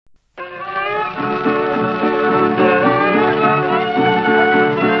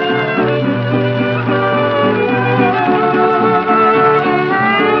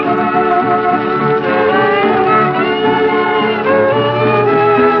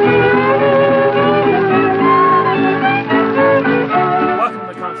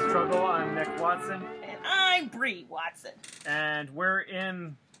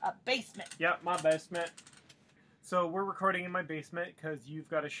Yeah, my basement. So we're recording in my basement because you've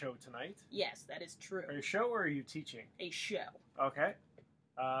got a show tonight. Yes, that is true. Are you a show or are you teaching? A show. Okay.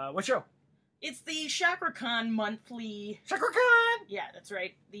 What show? It's the ChakraCon monthly... ChakraCon! Yeah, that's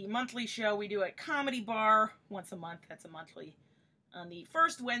right. The monthly show we do at Comedy Bar once a month. That's a monthly. On the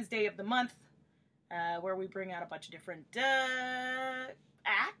first Wednesday of the month, where we bring out a bunch of different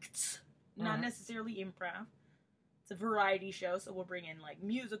acts. Not necessarily improv. It's a variety show, so we'll bring in, like,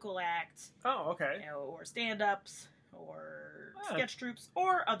 musical acts. Oh, okay. You know, or stand-ups, or sketch troops,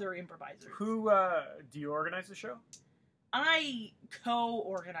 or other improvisers. Who, do you organize the show? I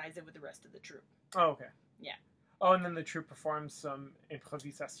co-organize it with the rest of the troupe. Oh, okay. Yeah. Oh, and then the troupe performs some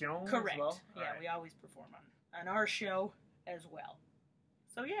improvisation Correct. as well? Yeah, right. We always perform on our show as well.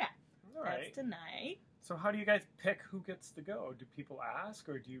 So, yeah. All that's right. tonight. So how do you guys pick who gets to go? Do people ask,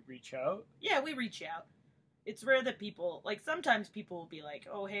 or do you reach out? Yeah, we reach out. It's rare that people, like, sometimes people will be like,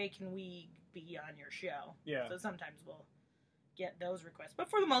 oh, hey, can we be on your show? Yeah. So sometimes we'll get those requests.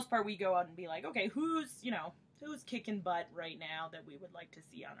 But for the most part, we go out and be like, okay, who's kicking butt right now that we would like to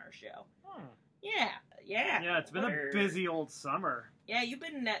see on our show? Yeah. Yeah, it's been a busy old summer. Yeah, you've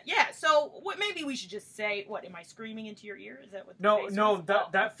been... so what? Maybe we should just say... What, am I screaming into your ear? Is that what the face was?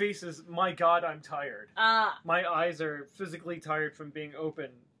 That face is, my God, I'm tired. My eyes are physically tired from being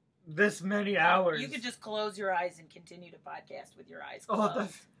open this many hours. You could just close your eyes and continue to podcast with your eyes closed. Oh,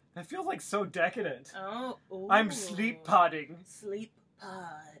 that feels like so decadent. Oh. Ooh. I'm sleep podding. Sleep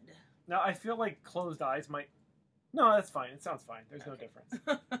pod. Now, I feel like closed eyes might... No, that's fine. It sounds fine. There's no difference.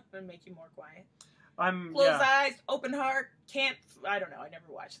 It'll make you more quiet. Closed eyes, open heart, I don't know. I never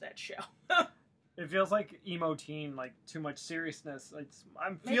watched that show. It feels like emo teen, like too much seriousness.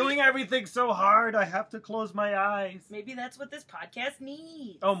 I'm feeling everything so hard, I have to close my eyes. Maybe that's what this podcast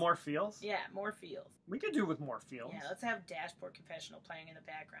needs. Oh, more feels? Yeah, more feels. We could do with more feels. Yeah, let's have Dashboard Confessional playing in the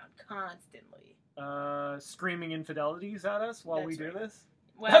background constantly. Screaming infidelities at us while we do this?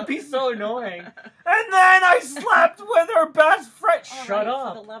 Well, that'd be so annoying. And then I slept with her best friend. Shut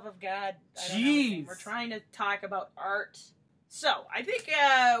up. For the love of God. Jeez. We're trying to talk about art. So, I think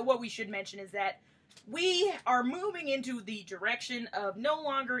what we should mention is that we are moving into the direction of no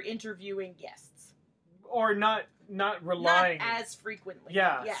longer interviewing guests. Or not relying. Not as frequently.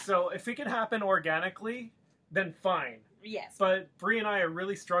 Yeah, so if it can happen organically, then fine. Yes. But Brie and I are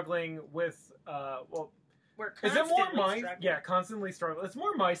really struggling with, we're constantly struggling. Yeah, constantly struggling. It's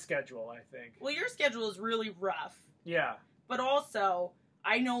more my schedule, I think. Well, your schedule is really rough. Yeah. But also,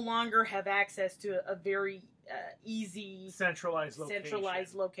 I no longer have access to a very easy... Centralized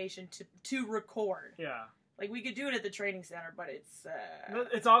location to record. Yeah. Like, we could do it at the training center, but it's...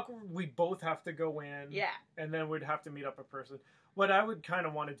 It's awkward. We both have to go in. Yeah. And then we'd have to meet up in person. What I would kind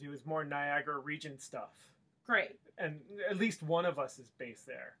of want to do is more Niagara region stuff. Great. And at least one of us is based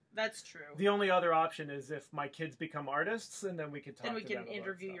there. That's true. The only other option is if my kids become artists, and then we can talk to them. Then we can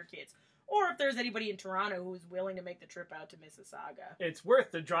interview your kids. Or if there's anybody in Toronto who's willing to make the trip out to Mississauga. It's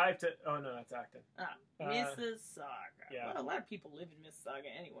worth the drive to... Oh, no, that's Acton. Mississauga. Yeah. Well, a lot of people live in Mississauga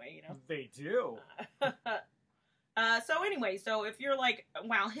anyway, you know. They do. So anyway, so if you're like,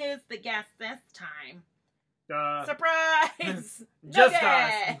 well, who's the guest this time? Surprise! Just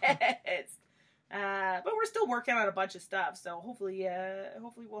us. But we're still working on a bunch of stuff, so hopefully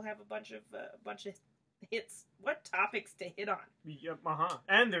we'll have a bunch of hits. What topics to hit on? Yep,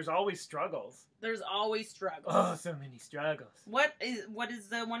 And there's always struggles. There's always struggles. Oh, so many struggles. What is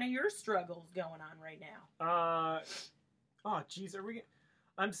one of your struggles going on right now? Oh, geez,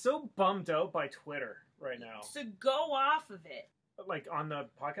 I'm so bummed out by Twitter right now. So go off of it. Like on the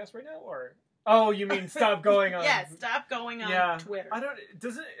podcast right now, or? Oh, you mean stop going on? Yeah, stop going on Twitter.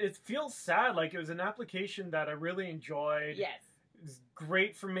 It feels sad. Like, it was an application that I really enjoyed. Yes. It was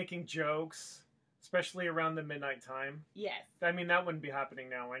great for making jokes, especially around the midnight time. Yes. I mean, that wouldn't be happening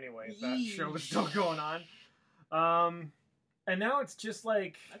now anyway if that show was still going on. And now it's just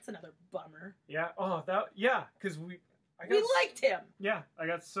like... That's another bummer. Yeah. Oh, because we liked him. Yeah, I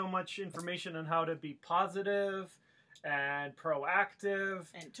got so much information on how to be positive and proactive.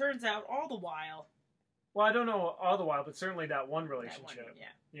 And it turns out all the while... Well, I don't know all the while, but certainly that one relationship. That one,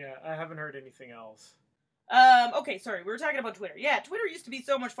 yeah. Yeah, I haven't heard anything else. Okay, sorry, we were talking about Twitter. Yeah, Twitter used to be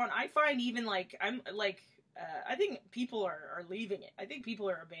so much fun. I find even, I think people are leaving it. I think people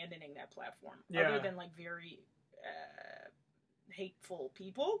are abandoning that platform. Yeah. Other than, very hateful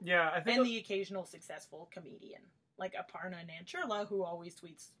people. Yeah, I think... And the occasional successful comedian. Like Aparna Nancherla, who always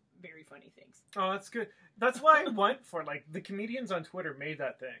tweets very funny things. Oh, that's good. That's why I went for, the comedians on Twitter made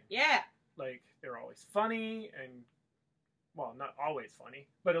that thing. Yeah. They're always funny and, well, not always funny,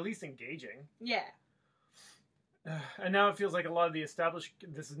 but at least engaging. Yeah. And now it feels like a lot of the established,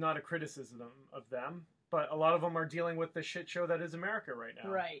 this is not a criticism of them, but a lot of them are dealing with the shit show that is America right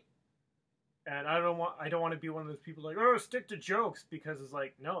now. Right. And I don't want to be one of those people like, oh, stick to jokes, because it's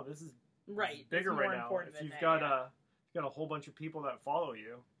like, no, this is bigger right now. If you've got a whole bunch of people that follow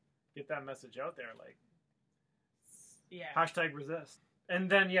you, get that message out there, like, hashtag resist. And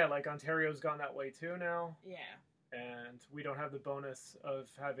then like Ontario's gone that way too now. Yeah. And we don't have the bonus of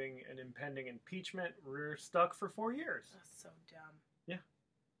having an impending impeachment. We're stuck for 4 years. That's so dumb. Yeah.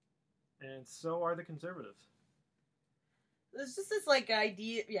 And so are the Conservatives. There's just this, like,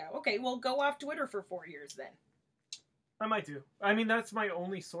 idea... Yeah, okay, well, go off Twitter for 4 years, then. I might do. I mean, that's my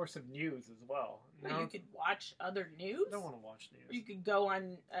only source of news as well. Well, you could watch other news? I don't want to watch news. You could go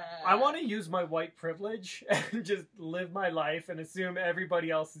on... I want to use my white privilege and just live my life and assume everybody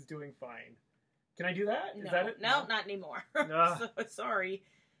else is doing fine. Can I do that? No, is that it? No, not anymore. So, sorry.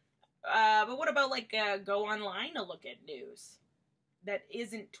 But what about, like, go online to look at news that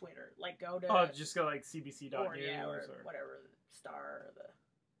isn't Twitter? Like, go to... Oh, just go, like, cbc.news or whatever, Star, or the...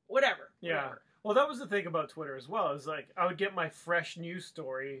 Whatever. Yeah. Whatever. Well, that was the thing about Twitter as well. Is like, I would get my fresh news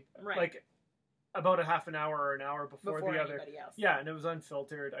story, like, about a half an hour or an hour before the other. Else. Yeah, and it was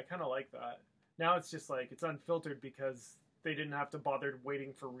unfiltered. I kind of like that. Now it's just, like, it's unfiltered because... they didn't have to bother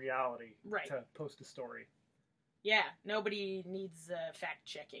waiting for reality to post a story. Yeah, nobody needs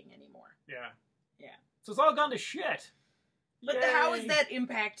fact-checking anymore. Yeah. Yeah. So it's all gone to shit. But how has that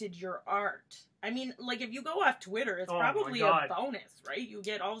impacted your art? I mean, like, if you go off Twitter, it's probably a bonus, right? You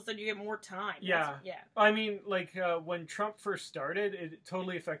get, all of a sudden, you get more time. Yeah. I mean, like, when Trump first started, it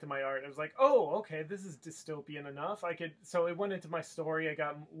totally affected my art. I was like, oh, okay, this is dystopian enough. So it went into my story. I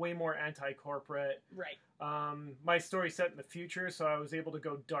got way more anti-corporate. Right. My story's set in the future, so I was able to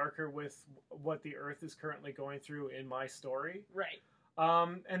go darker with what the Earth is currently going through in my story. Right.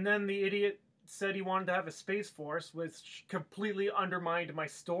 And then the idiot said he wanted to have a space force, which completely undermined my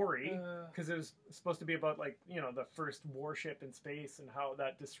story, because it was supposed to be about, like, you know, the first warship in space and how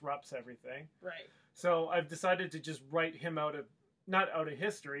that disrupts everything. Right. So I've decided to just write him not out of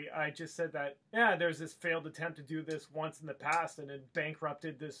history. I just said that, there's this failed attempt to do this once in the past, and it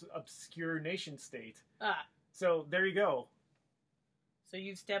bankrupted this obscure nation state. So there you go. So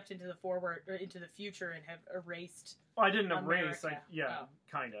you've stepped into the future and have erased. Oh, I didn't America. erase.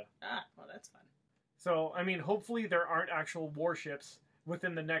 Kinda. Well, that's fun. So, I mean, hopefully there aren't actual warships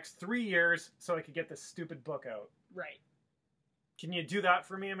within the next 3 years, so I could get this stupid book out. Right. Can you do that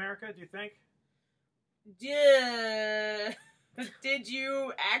for me, America? Do you think? Yeah. Did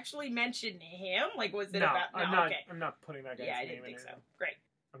you actually mention him? Like, was it about? No, I'm not putting that guy's name in. Yeah, I didn't think so. Great.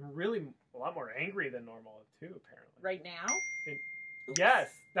 I'm really a lot more angry than normal too, apparently. Right now? Yes,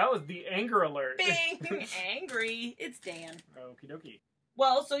 that was the anger alert. Bing! Angry. It's Dan. Okie dokie.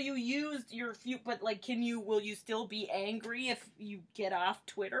 Well, so you used your but, like, will you still be angry if you get off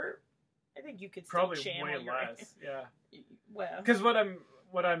Twitter? I think you could still probably channel way your less. Yeah. Well, because what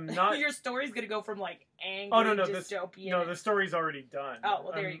I'm not. Your story's gonna go from, like, angry dystopian. No, the story's already done. Oh,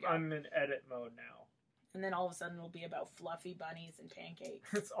 well, there you go. I'm in edit mode now. And then all of a sudden it'll be about fluffy bunnies and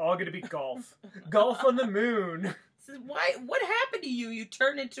pancakes. It's all gonna be golf. Golf on the moon. So what happened to you? You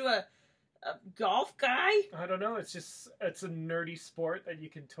turned into a golf guy? I don't know. It's a nerdy sport that you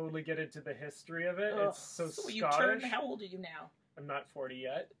can totally get into the history of it. It's so Scottish. How old are you now? I'm not 40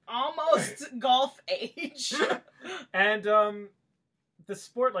 yet. Almost golf age. And the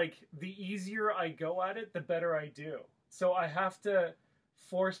sport, like, the easier I go at it, the better I do. So I have to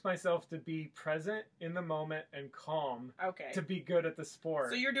force myself to be present in the moment and calm to be good at the sport.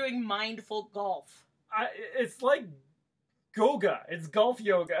 So you're doing mindful golf. It's like Goga. It's golf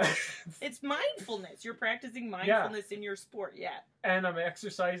yoga. It's mindfulness. You're practicing mindfulness in your sport, And I'm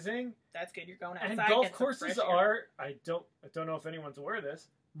exercising. That's good. You're going outside. And golf courses are, I don't know if anyone's aware of this,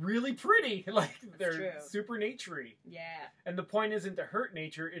 really pretty. Like, they're super naturey. Yeah. And the point isn't to hurt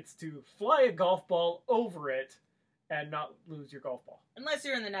nature, it's to fly a golf ball over it and not lose your golf ball. Unless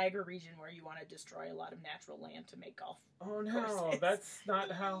you're in the Niagara region where you want to destroy a lot of natural land to make golf courses. That's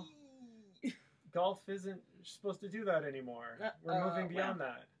not how... Golf isn't supposed to do that anymore. We're moving beyond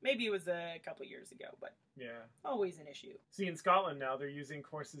that. Maybe it was a couple years ago, but always an issue. See, in Scotland now, they're using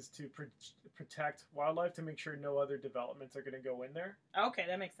courses to protect wildlife to make sure no other developments are going to go in there. Okay,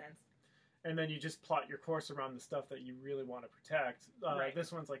 that makes sense. And then you just plot your course around the stuff that you really want to protect.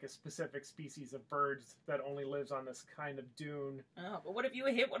 This one's like a specific species of birds that only lives on this kind of dune. Oh, but what if you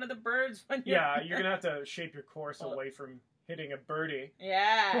hit one of the birds when you're... Yeah, you're going to have to shape your course away from hitting a birdie.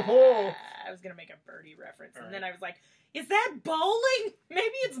 Yeah. Oh. I was going to make a birdie reference. And then I was like, is that bowling?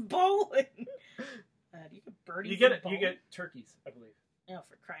 Maybe it's bowling. Do you get birdies? You get turkeys, I believe. Oh,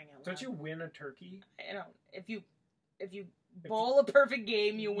 for crying out loud! Don't you win a turkey? I don't. If you bowl a perfect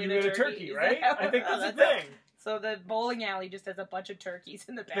game, you win a turkey, right? I think that's the thing. So the bowling alley just has a bunch of turkeys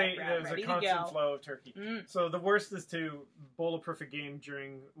in the background, There's ready a constant to go. flow of turkey. Mm. So the worst is to bowl a perfect game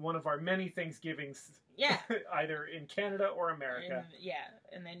during one of our many Thanksgivings. Yeah. Either in Canada or America.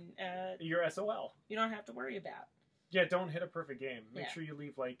 And then you're SOL. You don't have to worry about. Yeah, don't hit a perfect game. Make sure you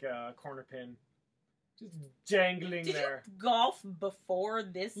leave like a corner pin just dangling there. Did you golf before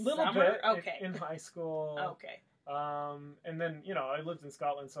this Little summer? bit. Okay. In high school. Okay. And then, I lived in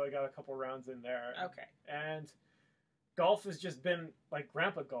Scotland, so I got a couple rounds in there. Okay. And golf has just been, like,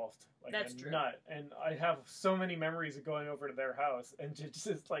 Grandpa golfed like That's a true. nut. And I have so many memories of going over to their house and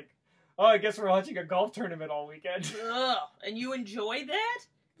just like, oh, I guess we're watching a golf tournament all weekend. Ugh. And you enjoy that?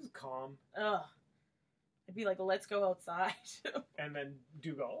 It was calm. Ugh. It'd be like, let's go outside. And then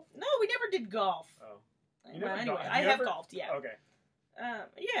do golf? No, we never did golf. Oh. Well, anyway, I have golfed, yeah. Okay.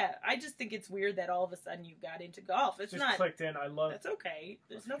 Yeah, I just think it's weird that all of a sudden you got into golf. It's just not clicked in. I love. That's okay.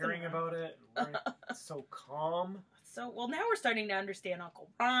 There's nothing hearing wrong. about it. It's so calm. So, well, now we're starting to understand Uncle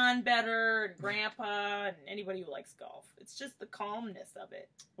Ron better, and Grandpa, and anybody who likes golf. It's just the calmness of it.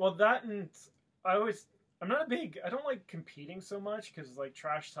 Well, that and I don't like competing so much because like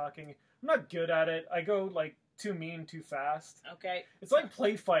trash talking. I'm not good at it. I go like too mean too fast. Okay. It's like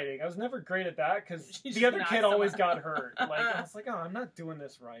play fighting. I was never great at that because the other kid always got hurt. Like I was like, oh, I'm not doing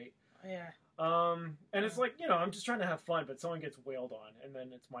this right. Yeah. And it's like, I'm just trying to have fun, but someone gets wailed on, and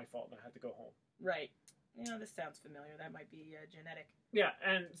then it's my fault, and I have to go home. Right. This sounds familiar. That might be genetic. Yeah,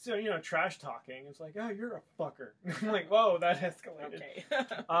 and so, trash talking. It's like, oh, you're a fucker. I'm like, whoa, that escalated. Okay.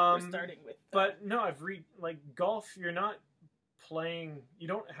 We're starting with... But, no, golf, you're not playing... You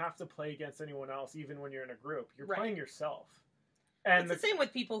don't have to play against anyone else, even when you're in a group. You're playing yourself. And it's the same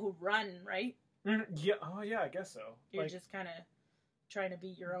with people who run, right? Yeah. Oh, yeah, I guess so. You're just kind of trying to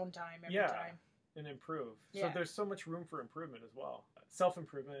beat your own time every time. And improve. Yeah. So there's so much room for improvement as well.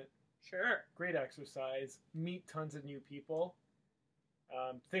 Self-improvement. Sure. Great exercise. Meet tons of new people.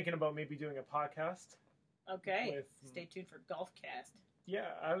 Thinking about maybe doing a podcast. Okay. Stay tuned for Golfcast. Yeah,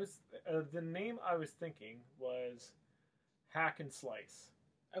 I was. The name I was thinking was Hack and Slice.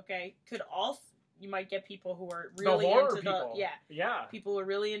 Okay. You might get people who are really into people. Yeah. People who are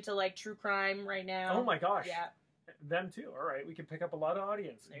really into like true crime right now. Oh my gosh. Yeah. Them too. All right, we can pick up a lot of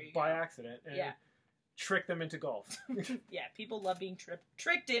audience by accident and trick them into golf. Yeah, people love being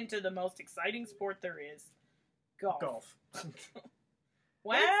tricked into the most exciting sport there is. Golf.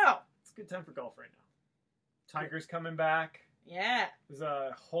 Wow. It's a good time for golf right now. Tiger's coming back. Yeah. There's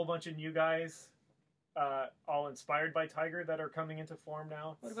a whole bunch of new guys all inspired by Tiger that are coming into form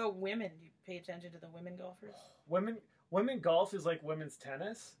now. What about women? Do you pay attention to the women golfers? Women golf is like women's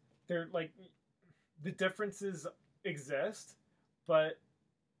tennis. They're like, the differences exist, but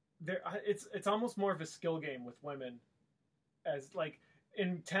it's almost more of a skill game with women. As like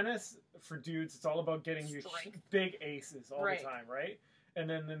in tennis for dudes, it's all about getting your big aces all the time, right? And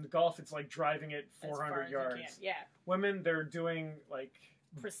then in golf, it's like driving it 400 yards. Yeah. Women, they're doing like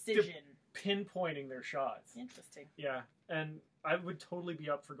precision, pinpointing their shots. Interesting. Yeah, and I would totally be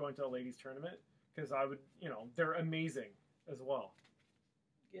up for going to a ladies tournament because I would, they're amazing as well.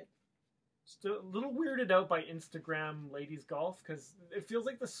 Good. Just a little weirded out by Instagram ladies golf because it feels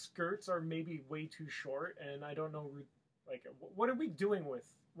like the skirts are maybe way too short, and I don't know, like, what are we going with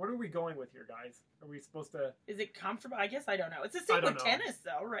here, guys? Are we supposed to... Is it comfortable? I guess I don't know. It's the same with tennis,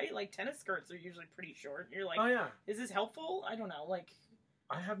 though, right? Like, tennis skirts are usually pretty short. You're like, oh, yeah. Is this helpful? I don't know. Like,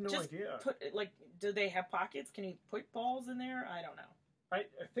 I have no idea. Do they have pockets? Can you put balls in there? I don't know. I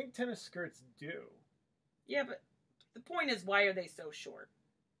think tennis skirts do. Yeah, but the point is, why are they so short?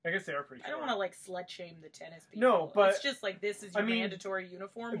 I guess they are pretty short. I don't want to, like, slut-shame the tennis people. No, but... It's just like, this is your mandatory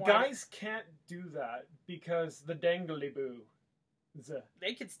uniform. Guys can't do that because the dangly-boo.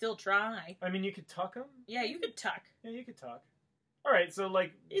 They could still try. I mean, you could tuck them? Yeah, you could tuck. Yeah, you could tuck. All right, so,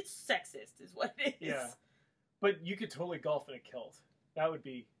 like... It's sexist, is what it is. Yeah. But you could totally golf in a kilt. That would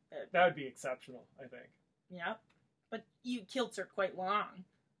be exceptional, I think. Yeah. But kilts are quite long.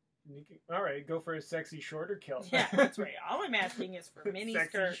 All right, go for a sexy shorter kilt. Yeah, that's right. All I'm asking is for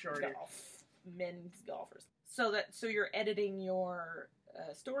mini-skirt golf. Men's golfers. So you're editing your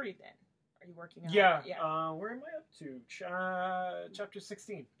story then? Are you working on it? Yeah. Where am I up to? Chapter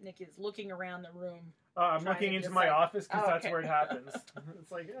 16. Nick is looking around the room. I'm looking into my office because that's where it happens.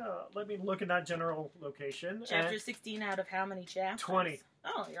 It's like, let me look in that general location. Chapter 16 out of how many chapters? 20.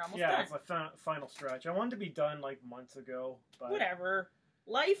 Oh, you're almost done. Yeah, it's a final stretch. I wanted to be done like months ago. But... Whatever.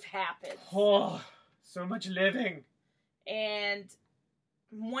 Life happens. Oh, so much living. And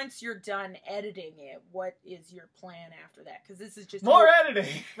once you're done editing it, what is your plan after that? Because this is just more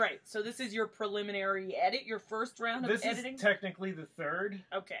editing. Right. So this is your preliminary edit, your first round of editing. This is technically the third.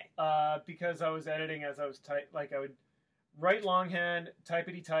 Okay. Because I was editing as I was I would write longhand, type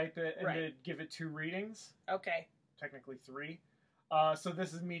it, and then give it 2 readings. Okay. Technically 3. So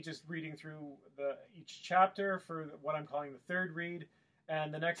this is me just reading through each chapter for what I'm calling the third read,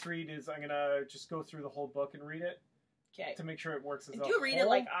 and the next read is I'm gonna just go through the whole book and read it. Okay. To make sure it works as a whole. Do you read it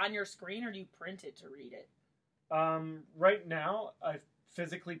like on your screen, or do you print it to read it? Right now, I'm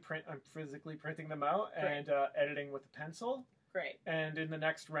physically printing them out and editing with a pencil. Great. And in the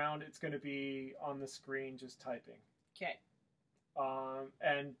next round, it's going to be on the screen, just typing. Okay.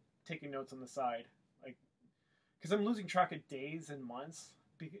 And taking notes on the side, because I'm losing track of days and months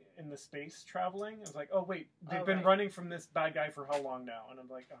in the space traveling. I was like, oh wait, they've been running from this bad guy for how long now? And I'm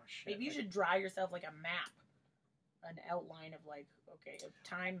like, oh shit. Maybe you should draw yourself like a map. An outline of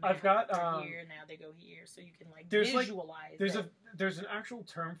time. I've got here now they go here, so you can visualize. There's an actual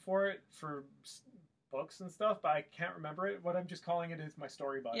term for it for books and stuff, but I can't remember it. What I'm just calling it is my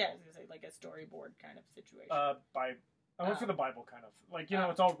story Bible. Yeah, I was gonna say like a storyboard kind of situation. I went for the Bible kind of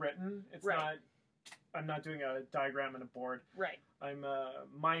it's all written. It's not. I'm not doing a diagram on a board. Right. I'm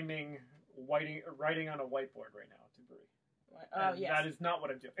miming writing on a whiteboard right now to Brie. Oh yes. That is not what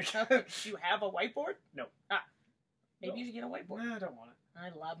I'm doing. Okay. Do you have a whiteboard? No. Maybe you should get a whiteboard. No, I don't want it. I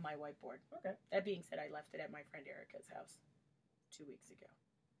love my whiteboard. Okay. That being said, I left it at my friend Erica's house 2 weeks ago.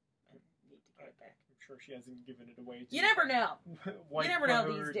 I need to get it back. I'm sure she hasn't given it away to You never know. You never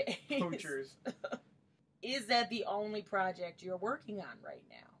know these days. Poachers. Is that the only project you're working on right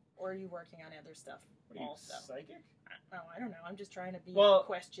now? Or are you working on other stuff also? Psychic? I don't know. I'm just trying to be a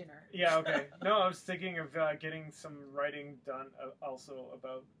questioner. Yeah, okay. No, I was thinking of getting some writing done also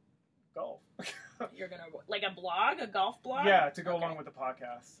about golf. You're gonna like a blog, a golf blog? Yeah, to go along with the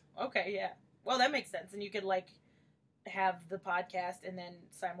podcast. Okay, yeah. Well, that makes sense, and you could have the podcast and then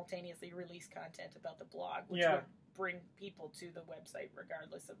simultaneously release content about the blog, which would bring people to the website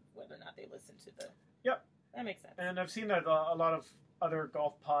regardless of whether or not they listen to the. Yep. That makes sense. And I've seen that a lot of other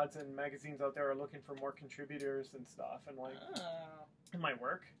golf pods and magazines out there are looking for more contributors and stuff, and it might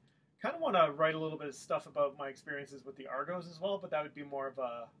work. Kind of want to write a little bit of stuff about my experiences with the Argos as well, but that would be more of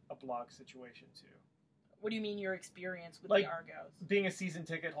a blog situation too. What do you mean your experience with the Argos? Being a season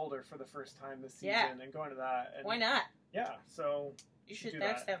ticket holder for the first time this season and going to that. And, why not? Yeah, so you should.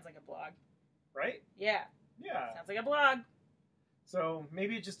 That sounds like a blog, right? Yeah. Yeah. Sounds like a blog. So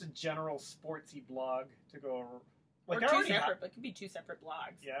maybe just a general sportsy blog to go over. Or 2 separate, but it could be 2 separate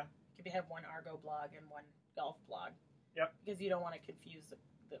blogs. Yeah. You could have one Argo blog and one golf blog. Yep. Because you don't want to confuse the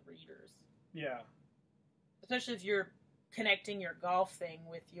readers. Yeah. Especially if you're connecting your golf thing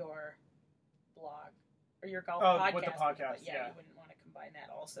with your blog. Or your golf podcast. With the podcast, but you wouldn't want to combine that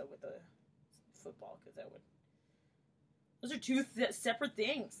also with the football, because that would... Those are 2 separate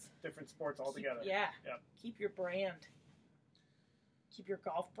things. Different sports altogether. Yeah. Yep. Keep your brand. Keep your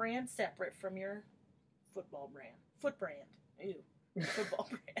golf brand separate from your football brand. Foot brand. Ew. Football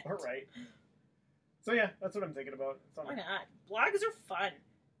brand. All right. So yeah, that's what I'm thinking about. Why not? Blogs are fun.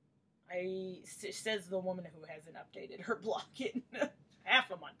 Says the woman who hasn't updated her blog in half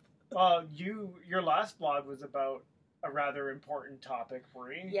a month. Your last blog was about a rather important topic,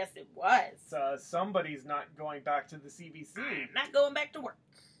 Brie. Yes, it was. Somebody's not going back to the CBC. I'm not going back to work.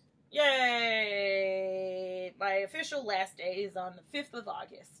 Yay! My official last day is on the 5th of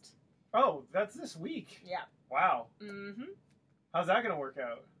August. Oh, that's this week. Yeah. Wow. Mm-hmm. How's that going to work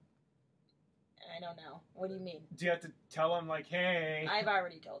out? I don't know. What do you mean? Do you have to tell them, hey... I've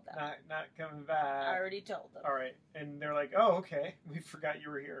already told them. Not coming back. I already told them. All right. And they're like, oh, okay. We forgot you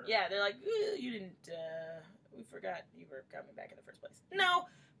were here. Yeah, they're like, you didn't... we forgot you were coming back in the first place. No,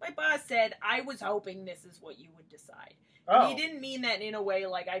 my boss said, I was hoping this is what you would decide. And he didn't mean that in a way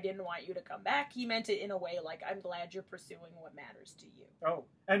like I didn't want you to come back. He meant it in a way like I'm glad you're pursuing what matters to you. Oh,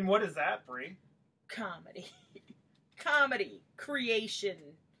 and what is that, Brie? Comedy. Comedy. Creation.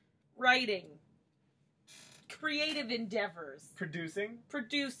 Writing. Creative endeavors. Producing,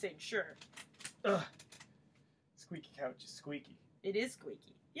 sure. Ugh. Squeaky couch is squeaky. It is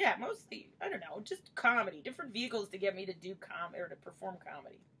squeaky. Yeah, mostly, I don't know, just comedy. Different vehicles to get me to do or to perform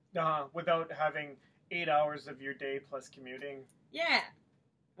comedy. Without having 8 hours of your day plus commuting. Yeah.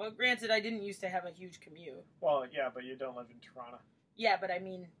 Well, granted, I didn't used to have a huge commute. Well, yeah, but you don't live in Toronto. Yeah, but I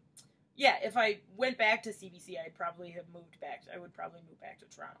mean, yeah, if I went back to CBC, I'd probably have moved back. I would probably move back to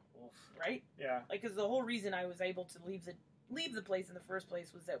Toronto. Oof. Right? Yeah. Like, because the whole reason I was able to leave the place in the first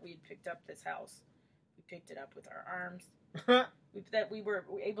place was that we had picked up this house. We picked it up with our arms. We were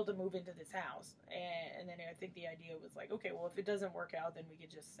able to move into this house, and then I think the idea was like, okay, well, if it doesn't work out, then we could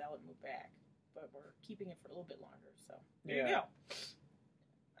just sell it and move back. But we're keeping it for a little bit longer, so there you go.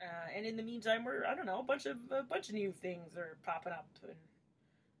 And in the meantime, a bunch of new things are popping up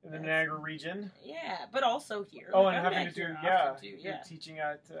in the Niagara region. Yeah, but also here. Oh, and having to do you're teaching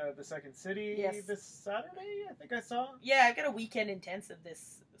at the Second City this Saturday, I think I saw. Yeah, I've got a weekend intensive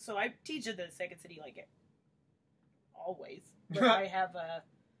this, so I teach at the Second City like always. But I have a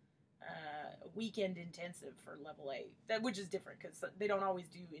weekend intensive for level A, which is different because they don't always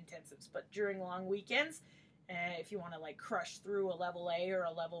do intensives. But during long weekends, if you want to like crush through a level A or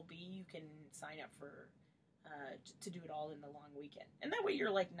a level B, you can sign up for to do it all in the long weekend, and that way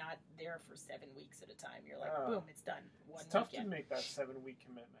you're like not there for 7 weeks at a time. You're like, boom, it's done. It's tough to make that 7-week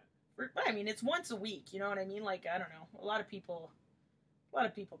commitment. But I mean, it's once a week. You know what I mean? Like, I don't know. A lot of people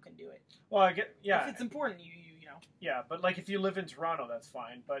can do it. Well, I get if it's important, you know. Yeah, but like if you live in Toronto, that's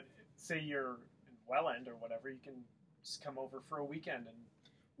fine. But say you're in Welland or whatever, you can just come over for a weekend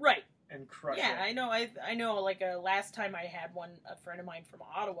and crush it. Yeah, I know. Like last time I had one, a friend of mine from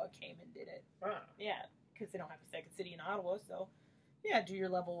Ottawa came and did it. Yeah. Because they don't have a Second City in Ottawa, so yeah, do your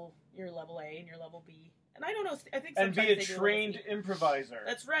level A and your level B, and I don't know. I think and be a trained improviser.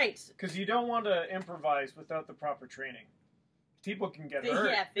 That's right. Because you don't want to improvise without the proper training. People can get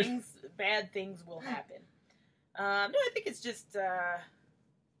hurt. Yeah, bad things will happen. No, I think it's just I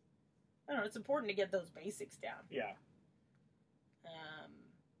don't know. It's important to get those basics down. Yeah.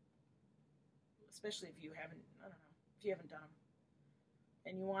 Especially if you haven't done them,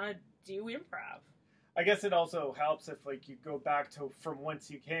 and you want to do improv. I guess it also helps if, like, you go back to from whence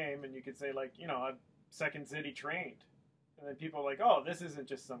you came, and you could say, like, I'm Second City trained, and then people are like, oh, this isn't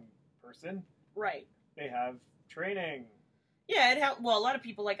just some person, right? They have training. Yeah, it helps. Well, a lot of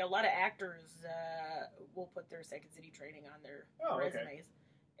people, like a lot of actors, will put their Second City training on their resumes, okay.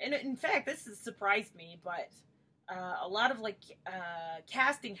 And in fact, this has surprised me, but a lot of like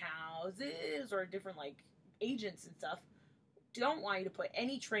casting houses or different like agents and stuff don't want you to put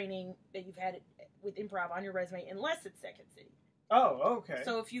any training that you've had with improv on your resume unless it's Second City. Oh, okay.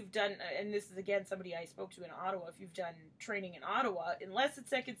 So if you've done, and this is again somebody I spoke to in Ottawa, if you've done training in Ottawa, unless it's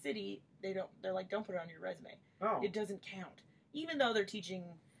Second City, they're like, don't put it on your resume. Oh. It doesn't count. Even though they're teaching,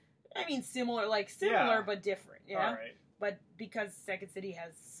 I mean, similar, but different, you know? All right. But because Second City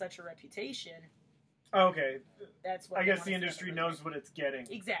has such a reputation. Okay. That's what I guess the industry knows what it's getting.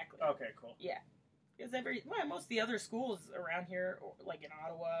 Exactly. Okay, cool. Yeah. Because most of the other schools around here, like in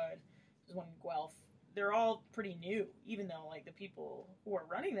Ottawa, there's one in Guelph, they're all pretty new, even though like the people who are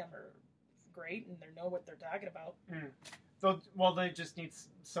running them are great and they know what they're talking about. So, well, they just need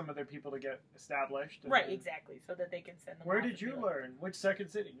some of their people to get established. Right, exactly, so that they can send them. Where did you learn? Which Second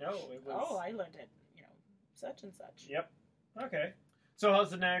City? No, it was. Oh, I learned it. Such and such. Yep. Okay. So, how's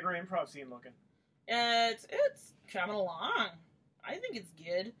the Niagara improv scene looking? It's coming along. I think it's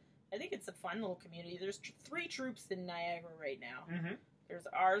good. I think it's a fun little community. There's 3 troupes in Niagara right now. Mm-hmm. There's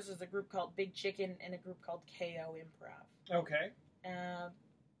a group called Big Chicken and a group called KO Improv. Okay.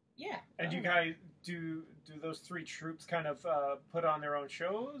 Yeah. And you guys do those 3 troupes kind of put on their own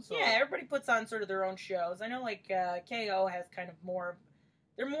shows? Or? Yeah, everybody puts on sort of their own shows. I know like KO has kind of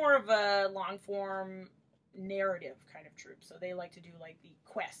they're more of a long form narrative kind of troupe, so they like to do like the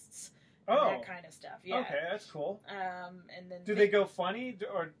quests. That kind of stuff. Yeah. Okay, that's cool. And then do they go funny,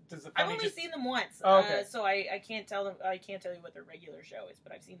 or does the funny? I've only seen them once. Oh, okay. So I can't tell them. I can't tell you what their regular show is,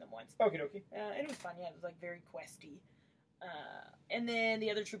 but I've seen them once. Okie dokie. And it was fun. Yeah, it was like very questy. And then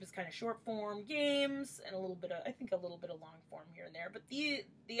the other troupe is kind of short form games and a little bit of long form here and there. But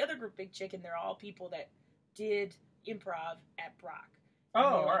the other group, Big Chicken, they're all people that did improv at Brock. Oh,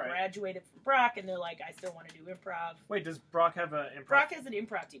 all right. Graduated from Brock, and they're like, I still want to do improv. Wait, does Brock have an improv? Brock has an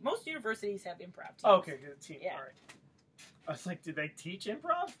improv team. Most universities have improv teams. Oh, okay, good team. Yeah. All right. I was like, did they teach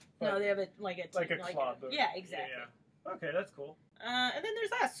improv? No, they have a team, like a club. Yeah, exactly. Yeah. Okay, that's cool. And then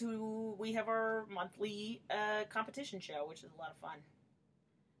there's us, who we have our monthly competition show, which is a lot of fun.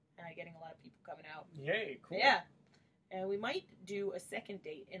 Getting a lot of people coming out. Yay, cool. Yeah. And we might do a second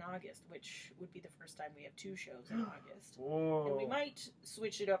date in August, which would be the first time we have 2 shows in August. Whoa. And we might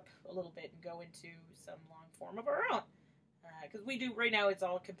switch it up a little bit and go into some long form of our own. Because we do, right now, it's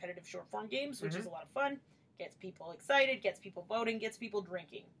all competitive short form games, which is a lot of fun. Gets people excited, gets people voting, gets people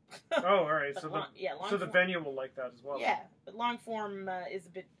drinking. Oh, all right. So the venue will like that as well. Yeah. But long form is a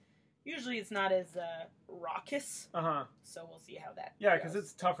bit... Usually it's not as raucous. Uh-huh. So we'll see how that Yeah, because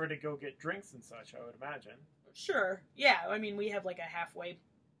it's tougher to go get drinks and such, I would imagine. Sure. Yeah, I mean, we have like a halfway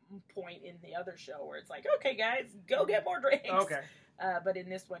point in the other show where it's like, okay, guys, go get more drinks. Okay. But in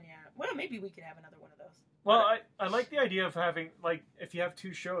this one, yeah. Well, maybe we could have another one of those. Well, I like the idea of having, like, if you have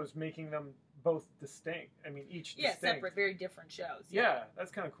two shows, making them both distinct. I mean, each distinct. Yeah, separate, very different shows. Yeah,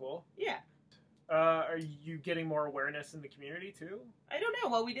 that's kind of cool. Yeah. Are you getting more awareness in the community, too? I don't know.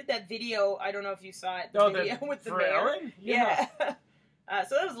 Well, we did that video. I don't know if you saw it. The video with the for mayor. Ellen? Yeah.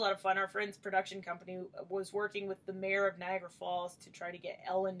 So that was a lot of fun. Our friend's production company was working with the mayor of Niagara Falls to try to get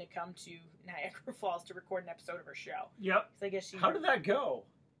Ellen to come to Niagara Falls to record an episode of her show. Yep. I guess How did that go?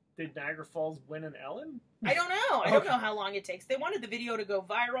 Did Niagara Falls win an Ellen? I don't know. I don't know how long it takes. They wanted the video to go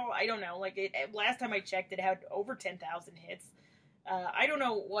viral. I don't know. Like, last time I checked, it had over 10,000 hits. I don't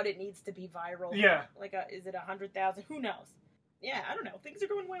know what it needs to be viral. Yeah. Like, is it 100,000? Who knows? Yeah, I don't know. Things are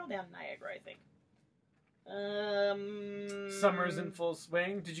going well down in Niagara, I think. Summer's in full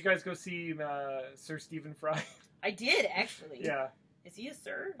swing. Did you guys go see Sir Stephen Fry? I did, actually. Yeah. Is he a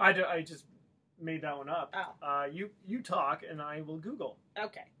sir? I just made that one up. Oh. You talk, and I will Google.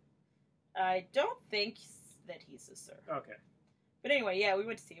 Okay. I don't think that he's a sir. Okay. But anyway, yeah, we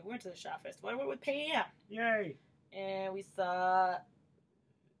went to see it. We went to the Shaw Festival. I went with Pam. Yay. And we saw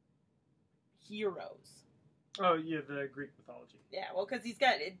Heroes. Oh, yeah, the Greek mythology. Yeah, well, because he's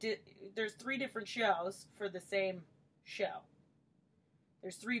got... there's 3 different shows for the same show.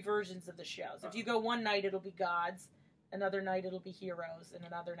 There's 3 versions of the shows. If you go one night, it'll be gods. Another night, it'll be heroes. And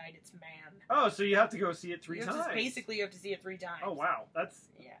another night, it's man. Oh, so you have to go see it 3 times. Basically, you have to see it 3 times. Oh, wow. That's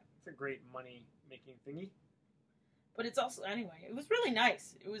a great money-making thingy. But it's also... Anyway, it was really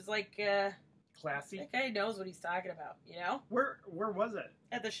nice. It was like... classy. That guy knows what he's talking about, you know? Where was it?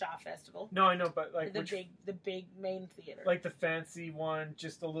 At the Shaw Festival. No, I know, but like the big main theater. Like the fancy one,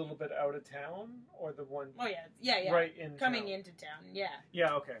 just a little bit out of town, or the one? Oh yeah. Right in coming town? into town, yeah.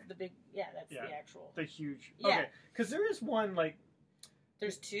 Yeah, okay. The big, that's the actual. The huge. Yeah. Okay, because there is one like.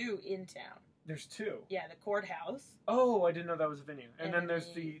 There's 2 in town. There's 2. Yeah, the courthouse. Oh, I didn't know that was a venue. And then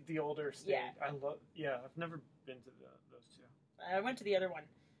there's the older stage. Yeah. I love. Yeah, I've never been to those 2. I went to the other one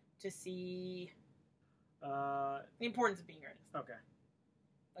to see. The Importance of Being Earnest. Okay.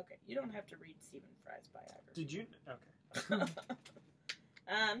 Okay, you don't have to read Stephen Fry's biography. Did you? Okay.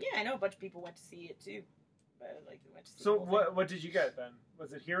 Yeah, I know a bunch of people went to see it too. But, like, we went to see so what did you get then?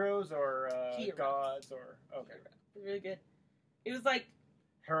 Was it Heroes or Heroes. Gods or okay? It was really good. It was like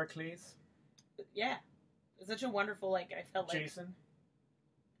Heracles. Yeah, it was such a wonderful like. I felt like Jason.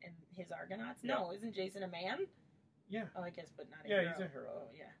 And his Argonauts. Yeah. No, isn't Jason a man? Yeah. Oh, I guess, but not a hero. hero. Yeah, he's a hero. Oh,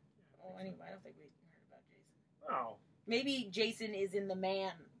 yeah. Oh, anyway, I don't think we heard about Jason. Oh. Maybe Jason is in the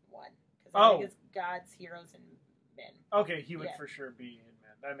man one. Because I think it's gods, heroes, and men. Okay, he would for sure be in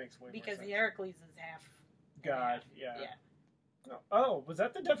man. That makes way more sense. Because the Heracles is half God, yeah. Oh, was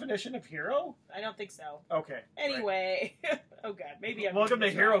that the definition of hero? I don't think so. Okay. Anyway. Oh, God. Maybe I'm... Welcome to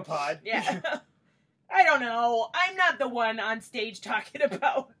Hero Pod. Yeah. I don't know. I'm not the one on stage talking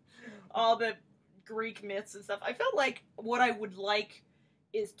about all the Greek myths and stuff. I felt like what I would like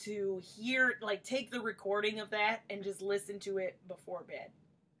is to hear, like, take the recording of that and just listen to it before bed.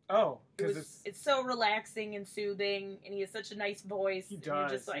 Oh, because it's so relaxing and soothing, and he has such a nice voice. He does, and you're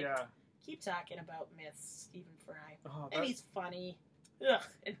just like, yeah. Keep talking about myths, Stephen Fry. Oh, and he's funny. Ugh,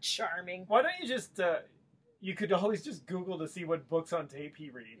 and charming. Why don't you just, you could always just Google to see what books on tape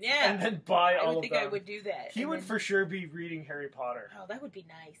he reads. Yeah. And then buy all of them. I would think I would do that. He would for sure be reading Harry Potter. Oh, that would be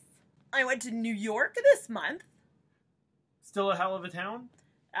nice. I went to New York this month. Still a hell of a town?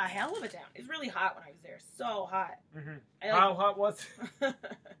 A hell of a town. It was really hot when I was there. So hot. Mm-hmm. How hot was it?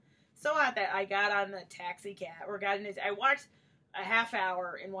 So hot that I got on the taxi cab, I walked a half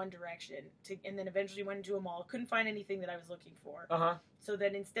hour in one direction, and then eventually went into a mall. Couldn't find anything that I was looking for. Uh-huh. So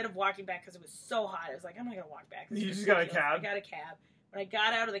then instead of walking back, because it was so hot, I was like, I'm not going to walk back. You just got a cab? I got a cab. When I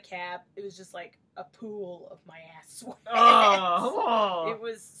got out of the cab, it was just like a pool of my ass sweat. Oh! It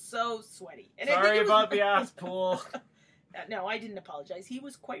was so sweaty. And sorry about the ass pool. No, I didn't apologize. He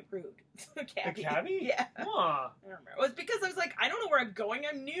was quite rude. The cabbie? The cabbie? Yeah. Huh. I don't remember. It was because I was like, I don't know where I'm going.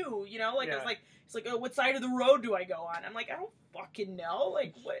 I'm new, you know? Like, yeah. I was like, it's like, oh, what side of the road do I go on? I'm like, I don't fucking know.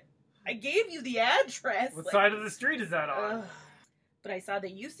 Like, what? I gave you the address. What like, side of the street is that on? But I saw the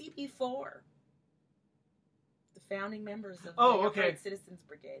UCP4. The founding members of the Upright Citizens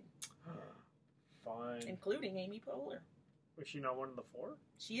Brigade. Fine. Including Amy Poehler. Was she not one of the 4?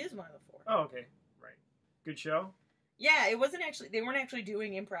 She is one of the 4. Oh, okay. Right. Good show? Yeah, it wasn't actually... They weren't actually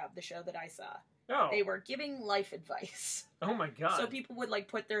doing improv, the show that I saw. No. They were giving life advice. Oh my god. So people would like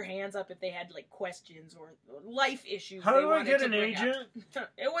put their hands up if they had like questions or life issues. How they do I get to an bring agent?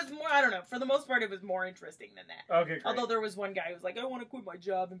 It was more, I don't know. For the most part, it was more interesting than that. Okay, great. Although there was one guy who was like, I want to quit my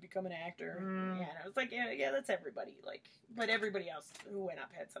job and become an actor. Mm. Yeah, and I was like, yeah, that's everybody. Like, but everybody else who went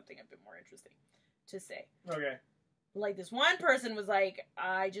up had something a bit more interesting to say. Okay. Like this one person was like,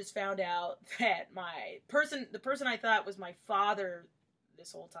 I just found out that the person I thought was my father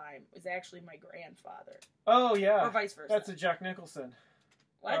this whole time was actually my grandfather. Oh yeah. Or vice versa. That's a Jack Nicholson.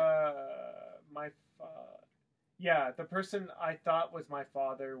 What? Yeah, the person I thought was my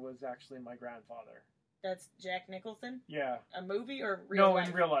father was actually my grandfather. That's Jack Nicholson? Yeah. A movie or real life?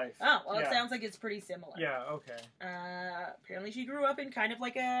 No, in real life. Oh, well, it sounds like it's pretty similar. Yeah, okay. Apparently she grew up in kind of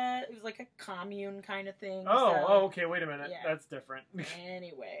like it was like a commune kind of thing. Oh, okay, wait a minute. Yeah. That's different.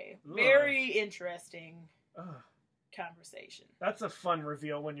 Anyway, very interesting conversation. That's a fun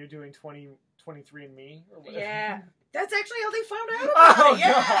reveal when you're doing 23andMe or whatever. Yeah. That's actually how they found out about it.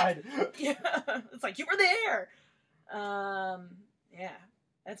 Yeah. God. Yeah. It's like, you were there. Yeah.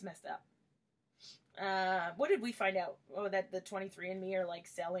 That's messed up. What did we find out? Oh, that the 23andMe are like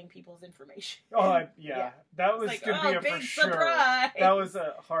selling people's information. Oh, yeah. That was like, gonna be a big for sure. surprise. That was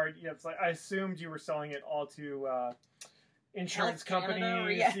a hard. Yeah, it's like I assumed you were selling it all to insurance Health companies.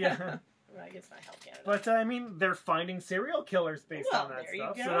 Canada, yeah. Well, I guess not Health Canada. But I mean, they're finding serial killers based on that there you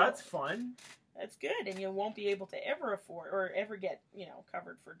stuff, go. so that's fun. That's good, and you won't be able to ever afford or ever get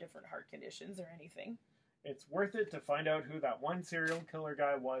covered for different heart conditions or anything. It's worth it to find out who that one serial killer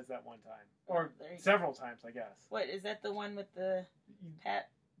guy was that one time. Or several times, I guess. What, is that the one with the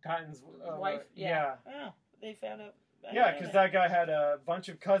Patton's wife? Yeah. Oh, they found out. Yeah, because that guy had a bunch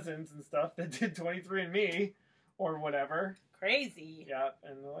of cousins and stuff that did 23andMe or whatever. Crazy. Yeah,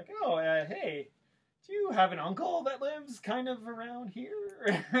 and they're like, oh, hey, do you have an uncle that lives kind of around here?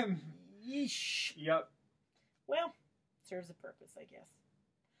 Yeesh. Yep. Well, serves a purpose, I guess.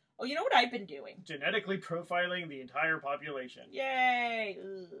 Oh, you know what I've been doing? Genetically profiling the entire population. Yay!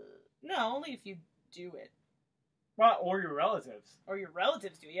 Ugh. No, only if you do it. Well, or your relatives. Or your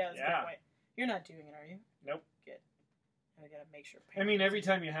relatives do. Yeah, that's a good point. You're not doing it, are you? Nope. Good. I gotta make sure. I mean, every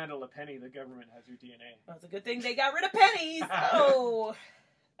time you handle a penny, the government has your DNA. Well, it's a good thing they got rid of pennies. Oh.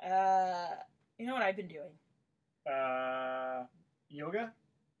 You know what I've been doing? Yoga?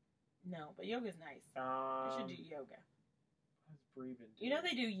 No, but yoga's nice. I should do yoga. Breathing. You know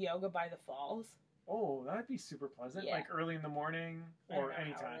they do yoga by the falls? Oh, that'd be super pleasant. Yeah. Like early in the morning or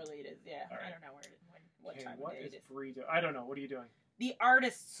anytime. How early it is. Yeah, right. I don't know what time of day it is. Brie doing? I don't know. What are you doing? The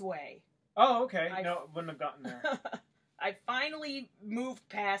Artist's Way. Oh, okay. No, wouldn't have gotten there. I finally moved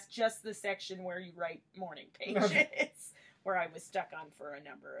past just the section where you write morning pages, where I was stuck on for a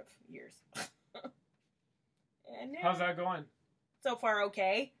number of years. And how's that going? So far,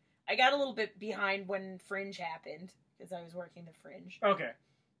 okay. I got a little bit behind when Fringe happened, because I was working the Fringe. Okay.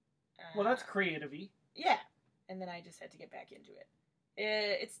 Well, that's creative-y. Yeah. And then I just had to get back into it.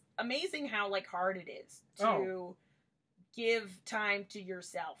 It's amazing how, hard it is to give time to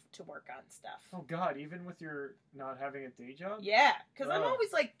yourself to work on stuff. Oh, God. Even with your not having a day job? Yeah. Because I'm always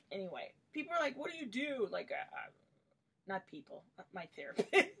anyway, people are like, what do you do? Not people. My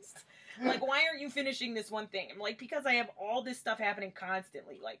therapist. Why aren't you finishing this one thing? I'm like, because I have all this stuff happening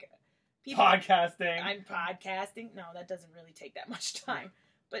constantly. People, podcasting. I'm podcasting. No, that doesn't really take that much time.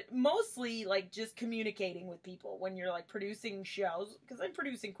 But mostly, just communicating with people when you're, producing shows. Because I'm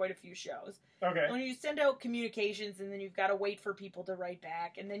producing quite a few shows. Okay. When you send out communications, and then you've got to wait for people to write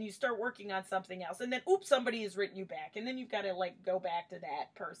back. And then you start working on something else. And then, oops, somebody has written you back. And then you've got to, go back to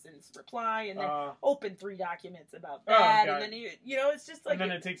that person's reply. And then open 3 documents about that. And then, it's just and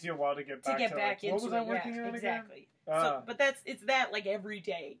then it takes you a while to get back into what was I working on exactly. Again? So, but it's that, every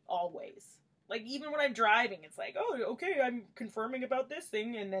day, always. Even when I'm driving, it's oh, okay, I'm confirming about this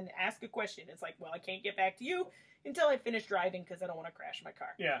thing, and then ask a question. It's well, I can't get back to you until I finish driving because I don't want to crash my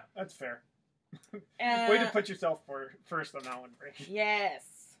car. Yeah, that's fair. Way to put yourself first on that one, Brie. Yes.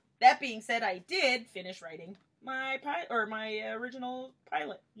 That being said, I did finish writing my original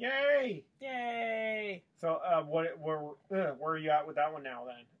pilot. Yay! Yay! So, where are you at with that one now,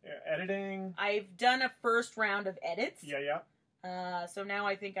 then? Editing? I've done a first round of edits. Yeah. So now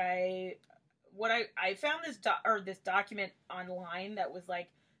I think I found this document online that was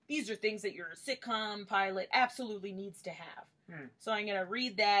these are things that your sitcom pilot absolutely needs to have. So I'm going to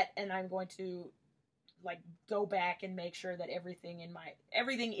read that, and I'm going to go back and make sure that everything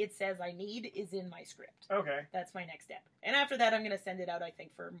it says I need is in my script. Okay. That's my next step. And after that, I'm going to send it out, I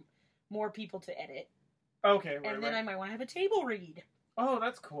think, for more people to edit. Okay, right, and then I might want to have a table read. Oh,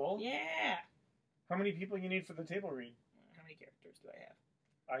 that's cool. Yeah. How many people you need for the table read? How many characters do I have?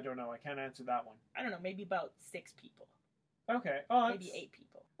 I don't know. I can't answer that one. I don't know. Maybe about 6 people. Okay. Oh, maybe 8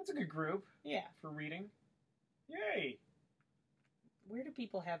 people. That's a good group. Yeah. For reading. Yay. Where do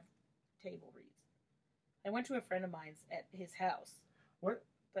people have table reads? I went to a friend of mine's at his house. What?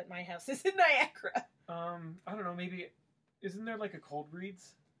 But my house is in Niagara. I don't know. Maybe isn't there like a cold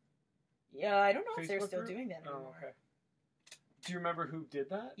reads? Yeah, I don't know Facebook if they're still group? doing that anymore. Oh, okay. Do you remember who did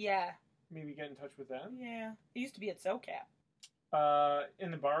that? Yeah. Maybe get in touch with them? Yeah. It used to be at SoCap.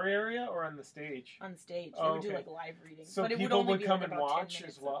 In the bar area or on the stage? On the stage. Oh, they would do like live readings. So but it people would, would come and watch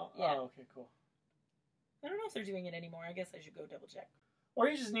as well? Yeah. Oh, okay, cool. I don't know if they're doing it anymore. I guess I should go double check. Or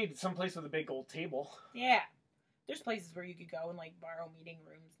you just need some place with a big old table. Yeah. There's places where you could go and like borrow meeting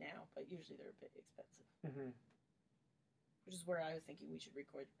rooms now, but usually they're a bit expensive. Mm-hmm. Which is where I was thinking we should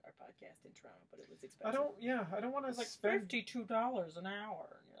record our podcast in Toronto, but it was expensive. I don't want to like spend $52 an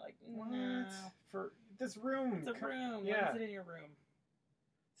hour. And you're like, what? No. For this room. It's a room. Yeah. What is it in your room?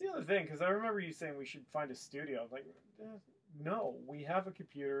 It's the other thing, because I remember you saying we should find a studio. Like, no, we have a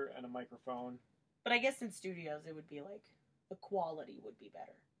computer and a microphone. But I guess in studios it would be like, the quality would be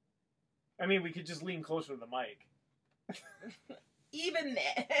better. I mean, we could just lean closer to the mic. Even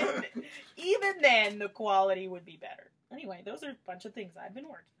then, the quality would be better. Anyway, those are a bunch of things I've been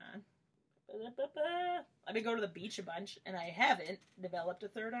working on. I've been going to the beach a bunch, and I haven't developed a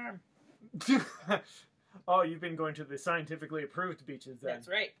third arm. Oh, you've been going to the scientifically approved beaches then. That's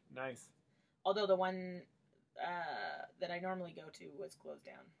right. Nice. Although the one that I normally go to was closed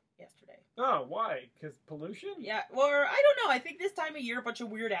down yesterday. Oh, why? Because pollution? Yeah, or I don't know. I think this time of year a bunch of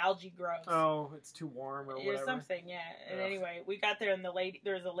weird algae grows. Oh, it's too warm or whatever. Or something, yeah. And Ugh. Anyway, we got there and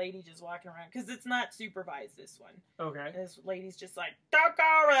there was a lady just walking around because it's not supervised, this one. Okay. And this lady's just like, don't go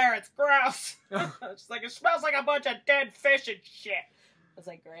over there, it's gross. She's like, it smells like a bunch of dead fish and shit. I was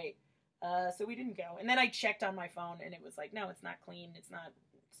like, great. So we didn't go. And then I checked on my phone and it was like, no, it's not clean. It's not.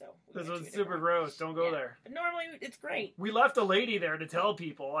 So this was super gross. Don't go there. But normally it's great. We left a lady there to tell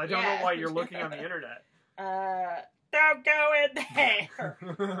people. I don't know why you're looking on the internet. Don't go in there.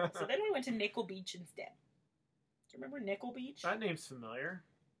 So then we went to Nickel Beach instead. Do you remember Nickel Beach? That name's familiar.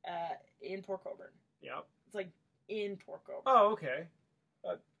 In Port Colborne. Yep. It's like in Port Colborne. Oh, okay.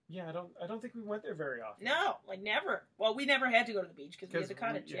 Yeah, I don't think we went there very often. No, like never. Well, we never had to go to the beach because we had the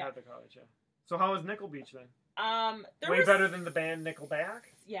cottage. You had the cottage, yeah. So how was Nickel Beach then? Way better than the band Nickelback?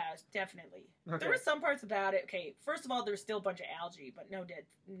 Yeah, definitely. Okay. There were some parts about it. Okay, first of all, there's still a bunch of algae, but no,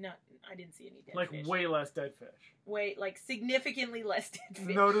 I didn't see any dead fish. Way less dead fish. Significantly less dead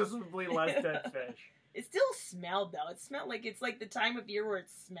fish. Noticeably less dead fish. It still smelled, though. It smelled like it's like the time of year where it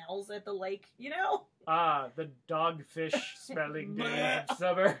smells at the lake, you know? Ah, the dogfish smelling days of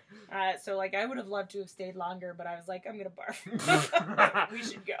summer. So, I would have loved to have stayed longer, but I was like, I'm going to barf. We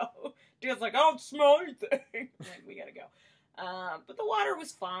should go. Dale's like, I don't smell anything. Like, we got to go. But the water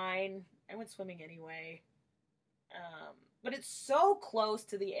was fine. I went swimming anyway. But it's so close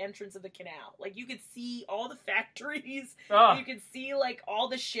to the entrance of the canal. Like, you could see all the factories. Oh. You could see, all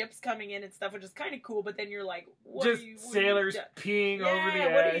the ships coming in and stuff, which is kind of cool. But then you're like, sailors peeing over the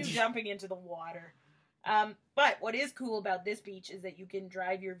edge. What are you jumping into the water? But what is cool about this beach is that you can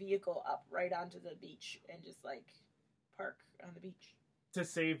drive your vehicle up right onto the beach and just, park on the beach. To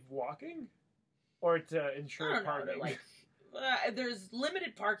save walking? Or to ensure parking? There's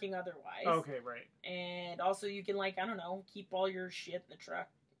limited parking otherwise. Okay, right. And also you can, keep all your shit in the truck.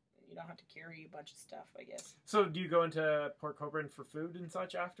 You don't have to carry a bunch of stuff, I guess. So do you go into Port Colborne for food and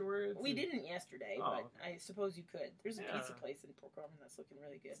such afterwards? We didn't yesterday, but I suppose you could. There's a pizza place in Port Colborne that's looking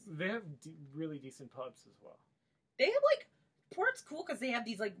really good. They have really decent pubs as well. They have, Port's cool because they have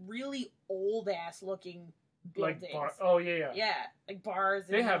these, really old-ass looking buildings. Oh, yeah. Yeah, bars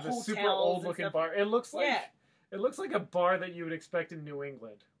and they have a super old-looking bar. It looks like... Yeah. It looks like a bar that you would expect in New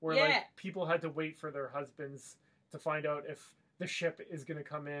England, where people had to wait for their husbands to find out if the ship is going to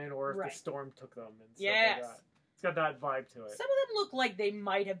come in or if the storm took them and stuff like that. It's got that vibe to it. Some of them look like they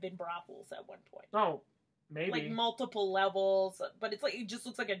might have been brothels at one point. Oh, maybe. Multiple levels, but it's it just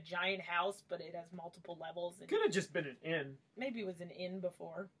looks like a giant house, but it has multiple levels. And could have just been an inn. Maybe it was an inn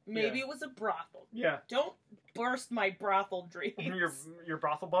before. Maybe it was a brothel. Yeah. Don't burst my brothel dreams. Your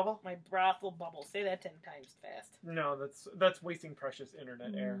brothel bubble? My brothel bubble. Say that 10 times fast. No, that's wasting precious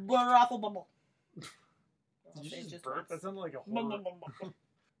internet air. Brothel bubble. Did you just burp? That sounded like a horror.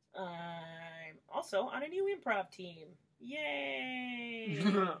 I'm also on a new improv team. Yay!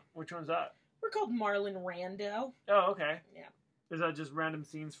 Which one's that? We're called Marlon Rando. Oh, okay. Yeah. Is that just random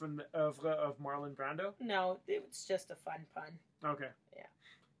scenes from of Marlon Brando? No, it's just a fun pun. Okay. Yeah.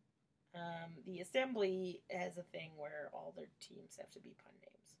 The Assembly has a thing where all their teams have to be pun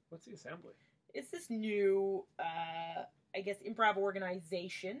names. What's the Assembly? It's this new I guess, improv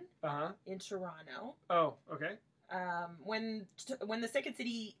organization Uh-huh. in Toronto. Oh, okay. When the Second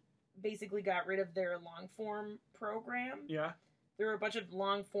City basically got rid of their long form program, Yeah. there were a bunch of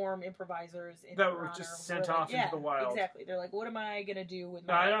long form improvisers in That Toronto were just sent like, off into the wild. Exactly. They're like, what am I gonna do with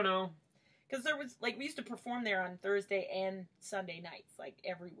my? I don't know. Because there was like we used to perform there on Thursday and Sunday nights, like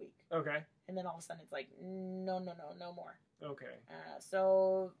every week. Okay. And then all of a sudden it's like, no more. Okay.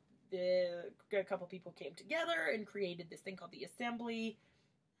 So a couple people came together and created this thing called the Assembly.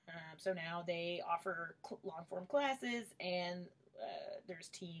 So now they offer long form classes, and there's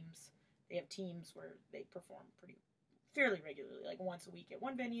teams. They have teams where they perform fairly regularly, like once a week at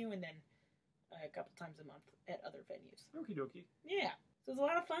one venue, and then a couple times a month at other venues. Okie dokie. Yeah, so it's a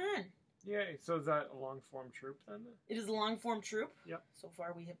lot of fun. Yay. So is that a long form troupe then? It is a long form troupe. Yep. So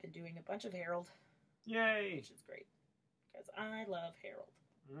far we have been doing a bunch of Harold. Yay. Which is great. Because I love Harold.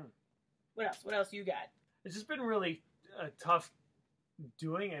 Mm. What else? What else you got? It's just been really tough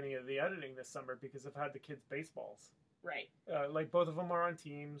doing any of the editing this summer because I've had the kids' baseballs. Right. Like both of them are on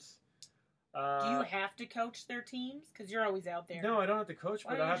teams. Do you have to coach their teams? Because you're always out there. No, I don't have to coach,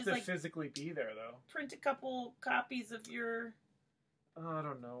 but I have to like, physically be there, though. Print a couple copies of your... I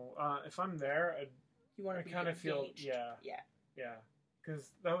don't know. If I'm there, I kind of feel... Yeah.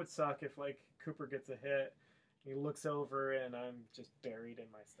 Because that would suck if, like, Cooper gets a hit, he looks over, and I'm just buried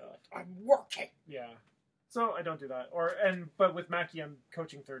in my stuff. I'm working! Yeah. So I don't do that. But with Mackie, I'm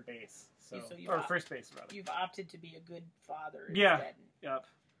coaching third base. Or first base, rather. You've opted to be a good father instead. Yep.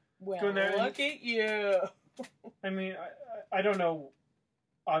 Well, look at you. I mean, I don't know,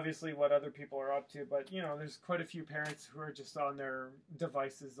 obviously, what other people are up to, but, you know, there's quite a few parents who are just on their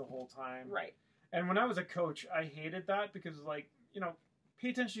devices the whole time. Right. And when I was a coach, I hated that because, like, you know, pay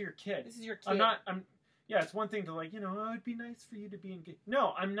attention to your kid. This is your kid. It's one thing to, like, you know, oh, it'd be nice for you to be engaged.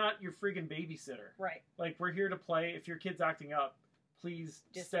 No, I'm not your friggin' babysitter. Right. Like, we're here to play. If your kid's acting up, please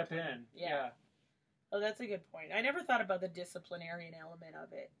step in. Yeah. Oh, that's a good point. I never thought about the disciplinarian element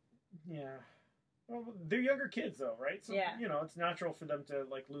of it. Yeah. Well, they're younger kids, though, right? So, you know, it's natural for them to,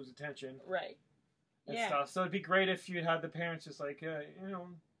 like, lose attention. Right. And stuff. So it'd be great if you had the parents just like, you know,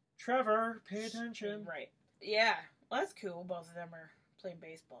 Trevor, pay attention. Right. Yeah. Well, that's cool. Both of them are playing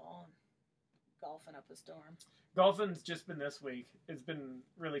baseball and golfing up a storm. Golfing's just been this week. It's been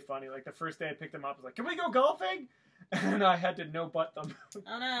really funny. Like, the first day I picked them up, I was like, can we go golfing? And I had to no-butt them.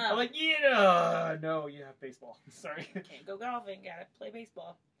 Oh, no. I'm like, yeah, no, you have baseball. Sorry. Can't go golfing. Gotta play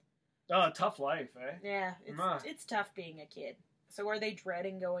baseball. Oh, tough life, eh? Yeah, it's tough being a kid. So are they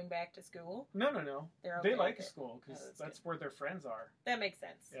dreading going back to school? No. They like school school because that's where their friends are. That makes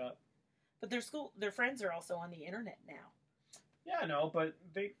sense. Yeah. But their friends are also on the internet now. Yeah, I know, but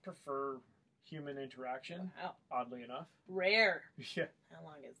they prefer human interaction, wow. Oddly enough. Rare. Yeah. How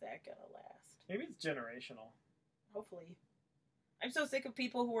long is that going to last? Maybe it's generational. Hopefully. I'm so sick of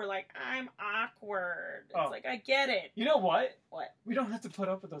people who are like, I'm awkward. It's like, I get it. You know what? What? We don't have to put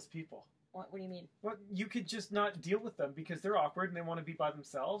up with those people. What do you mean? Well, you could just not deal with them because they're awkward and they want to be by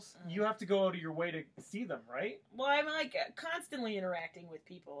themselves. You have to go out of your way to see them, right? Well, I'm like constantly interacting with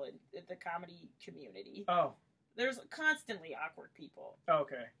people in the comedy community. Oh. There's constantly awkward people. Oh,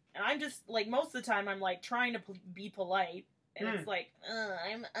 okay. And I'm just, like, most of the time I'm, like, trying to be polite. And it's like,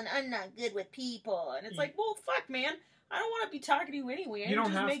 I'm not good with people. And it's like, well, fuck, man. I don't want to be talking to you anyway.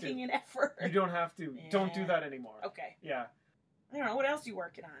 I'm just making an effort. You don't have to. Yeah. Don't do that anymore. Okay. Yeah. I don't know. What else are you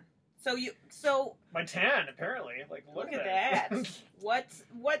working on? So my tan, apparently. Like, look at that. What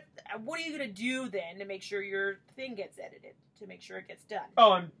are you gonna do then to make sure your thing gets edited? To make sure it gets done?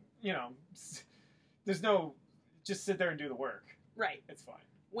 Oh, there's no, just sit there and do the work. Right. It's fine.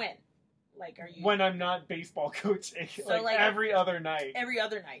 When? Like, are you? When I'm not baseball coaching, so like every other night. Every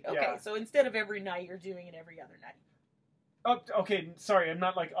other night. Okay. Yeah. So instead of every night, you're doing it every other night. Oh, okay. Sorry, I'm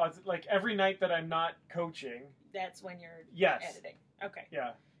not like every night that I'm not coaching. That's when you're editing. Okay.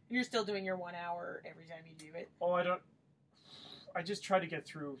 Yeah. You're still doing your 1 hour every time you do it? Oh, I just try to get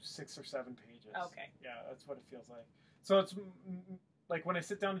through 6 or 7 pages. Okay. Yeah, that's what it feels like. So it's like when I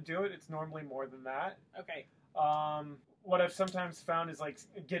sit down to do it, it's normally more than that. Okay. What I've sometimes found is like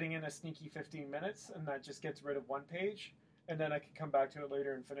getting in a sneaky 15 minutes, and that just gets rid of 1 page, and then I can come back to it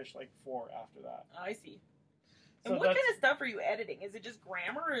later and finish like 4 after that. Oh, I see. And what kind of stuff are you editing? Is it just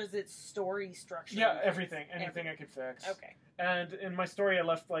grammar or is it story structure? Yeah, everything. Anything I could fix. Okay. And in my story, I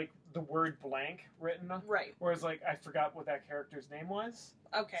left like the word blank written. Right. Whereas like I forgot what that character's name was.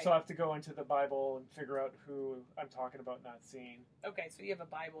 Okay. So I have to go into the Bible and figure out who I'm talking about in that scene. Okay, so you have a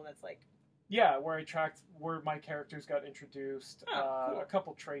Bible that's like... Yeah, where I tracked where my characters got introduced. Cool. A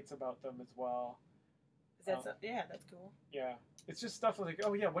couple traits about them as well. Is that yeah, that's cool. Yeah. It's just stuff like,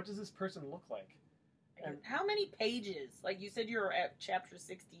 oh yeah, what does this person look like? And how many pages? Like you said, you're at chapter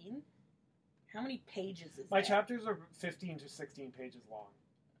 16. How many pages is my that? chapters are 15 to 16 pages long.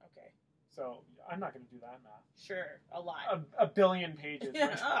 Okay. So I'm not going to do that math. Sure, a lot. A billion pages.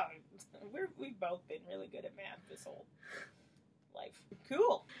 Yeah, we've both been really good at math this whole life.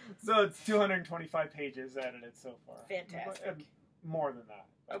 Cool. So it's 225 pages edited so far. Fantastic. More than that.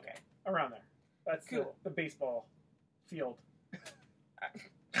 Okay. Around there. That's cool. The baseball field.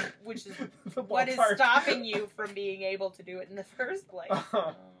 Which is what is stopping you from being able to do it in the first place.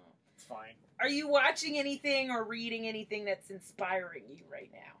 It's fine. Are you watching anything or reading anything that's inspiring you right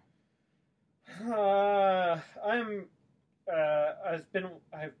now?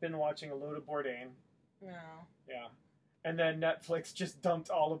 I've been watching a load of Bourdain. No. Yeah. And then Netflix just dumped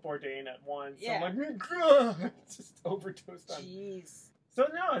all of Bourdain at once. Yeah. So I'm like, just overdosed on. Jeez. So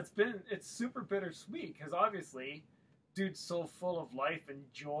no, it's super bittersweet because obviously, dude's so full of life and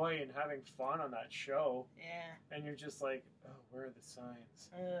joy and having fun on that show. Yeah. And you're just like, oh, where are the signs?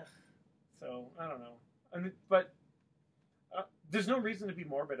 Ugh. So I don't know. But there's no reason to be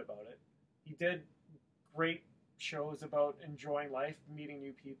morbid about it. He did great shows about enjoying life, meeting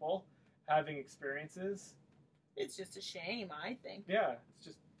new people, having experiences. It's just a shame, I think. Yeah, it's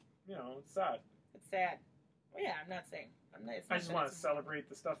just, it's sad. It's sad. Well, yeah, I'm not saying. I just want to celebrate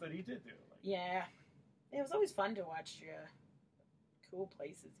the stuff that he did do. Like, yeah. It was always fun to watch cool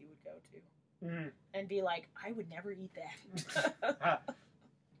places he would go to. Mm-hmm. And be like, I would never eat that.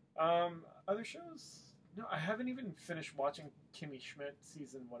 Other shows? No, I haven't even finished watching Kimmy Schmidt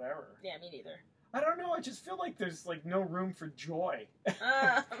season whatever. Yeah, me neither. I don't know. I just feel like there's like no room for joy.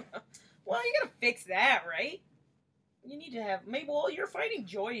 Well, you gotta fix that, right? You need to have well, you're finding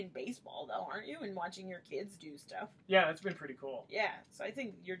joy in baseball though, aren't you? And watching your kids do stuff. Yeah, that's been pretty cool. Yeah, so I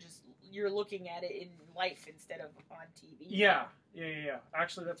think you're looking at it in life instead of on TV. Yeah.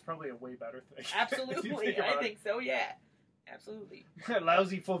 Actually, that's probably a way better thing. Absolutely, I think so. Yeah, absolutely.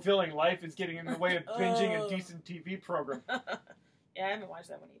 Lousy, fulfilling life is getting in the way of binging a decent TV program. Yeah, I haven't watched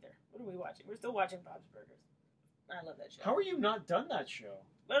that one either. What are we watching? We're still watching Bob's Burgers. I love that show. How are you not done that show?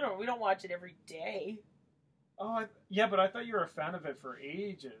 No, we don't watch it every day. Oh, yeah, but I thought you were a fan of it for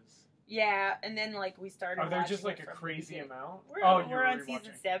ages. Yeah, and then we started. Are there watching just a crazy amount? We're on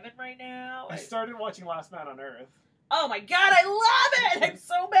season 7 right now. I started watching Last Man on Earth. Oh my god, I love it! I'm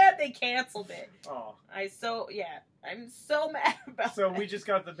so mad they canceled it. Oh, I'm so mad about it. So we just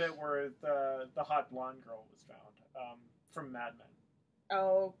got the bit where the hot blonde girl was found from Mad Men.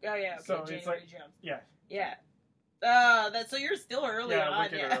 Oh yeah, okay. So January it's like Jones. Yeah. So you're still early on.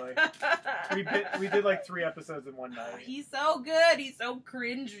 Wicked Yeah, early. we did 3 episodes in one night. He's so good. He's so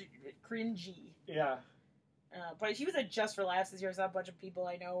cringy. Yeah. But he was at Just for Laughs this year. I saw a bunch of people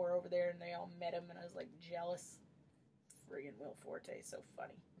I know were over there, and they all met him, and I was jealous. Friggin' Will Forte, so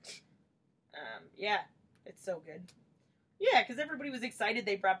funny. Yeah, it's so good. Yeah, because everybody was excited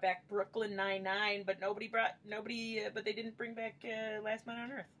they brought back Brooklyn Nine-Nine, but but they didn't bring back Last Man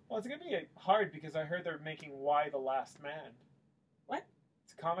on Earth. Well, it's gonna be hard because I heard they're making Y the Last Man. What?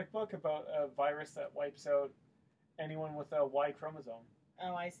 It's a comic book about a virus that wipes out anyone with a Y chromosome.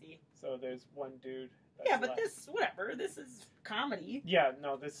 Oh, I see. So there's one dude. Yeah, but this is comedy. Yeah,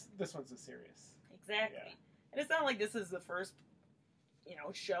 no, this one's a serious. Exactly. Yeah. And it's not like this is the first,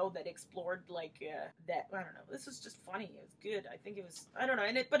 show that explored that. I don't know. This was just funny. It was good. I think it was. I don't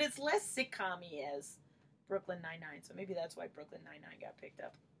know. But it's less sitcom-y as Brooklyn Nine-Nine. So maybe that's why Brooklyn Nine-Nine got picked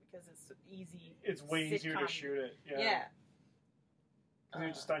up, because it's easy. It's way easier to shoot it. Yeah. You're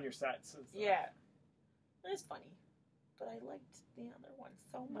just on your sets. And stuff. Yeah. It's funny, but I liked the other one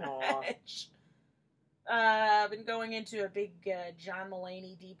so much. I've been going into a big John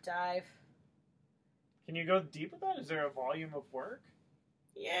Mulaney deep dive. Can you go deep with that? Is there a volume of work?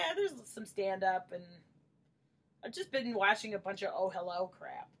 Yeah, there's some stand-up, and I've just been watching a bunch of Oh Hello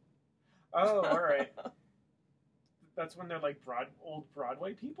crap. Oh, all right. That's when they're old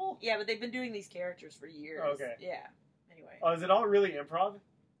Broadway people? Yeah, but they've been doing these characters for years. Okay. Yeah. Anyway. Oh, is it all really improv?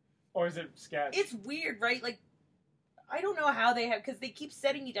 Or is it sketch? It's weird, right? I don't know how they have, because they keep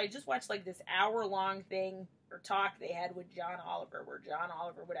setting I just watched this hour-long thing or talk they had with John Oliver, where John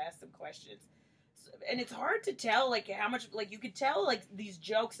Oliver would ask them questions. And it's hard to tell, how much, you could tell, these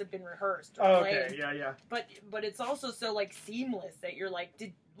jokes have been rehearsed. Or okay, yeah. But it's also so, seamless that you're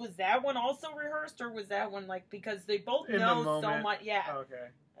was that one also rehearsed, or was that one, because they both know so much, yeah. Okay.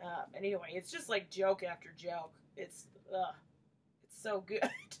 Anyway, it's just, joke after joke. It's so good.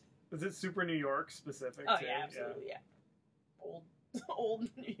 Is it super New York specific, Oh, too? yeah, absolutely, yeah. Old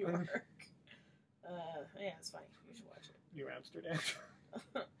New York. Yeah, it's funny. You should watch it. New Amsterdam.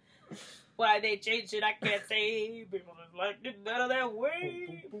 Why they changed it, I can't say. People just liked it better that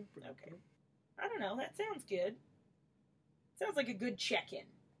way. Okay. I don't know. That sounds good. Sounds like a good check-in.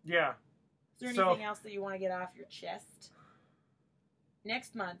 Yeah. Is there anything else that you want to get off your chest?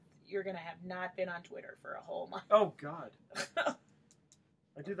 Next month, you're going to have not been on Twitter for a whole month. Oh, God.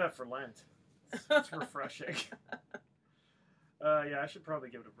 I do that for Lent. It's refreshing. Yeah, I should probably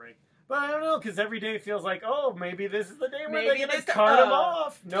give it a break. But I don't know, because every day feels like, oh, maybe this is the day where they're going to cut him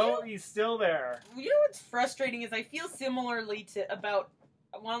off. No, he's still there. You know what's frustrating is I feel similarly to about,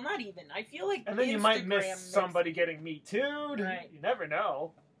 well, not even. I feel like and then you might miss somebody getting Me Too'd. Right. You never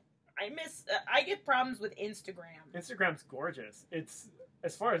know. I get problems with Instagram. Instagram's gorgeous. It's,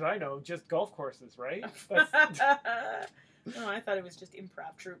 as far as I know, just golf courses, right? No, I thought it was just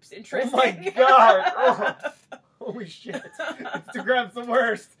improv troops. Interesting. Oh my God. Oh. Holy shit. Instagram's the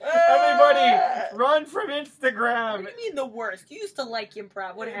worst. Everybody, run from Instagram. What do you mean the worst? You used to like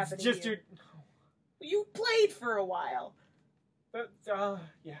improv. What happened to you? You played for a while.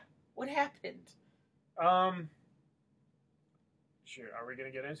 Yeah. What happened? Sure. Are we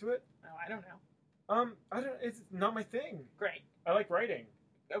going to get into it? Oh, I don't know. It's not my thing. Great. I like writing.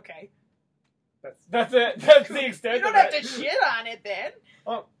 Okay. That's it. That's the extent of it. You don't have to shit on it then.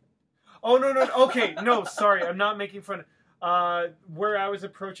 Oh, no. Okay, no, sorry. I'm not making fun. Where I was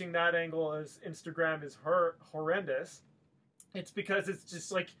approaching that angle as Instagram is horrendous. It's because it's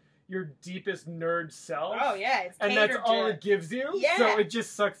just like your deepest nerd self. Oh, yeah. It's and that's all it gives you. Yeah. So it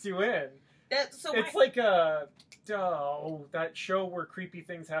just sucks you in. It's like that show where creepy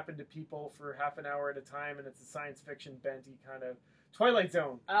things happen to people for half an hour at a time, and it's a science fiction benty kind of Twilight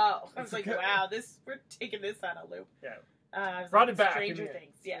Zone. Oh, I was like, wow, we're taking this on a loop. Yeah. Brought it back. Stranger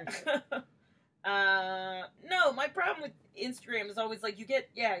Things, yeah. No, my problem with Instagram is always like you get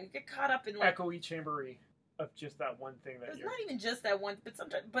caught up in like echoey chambery of just that one thing that not even just that one, but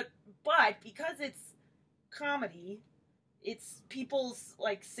sometimes, but because it's comedy, it's people's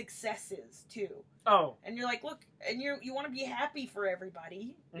like successes too. Oh, and you're like, look, and you want to be happy for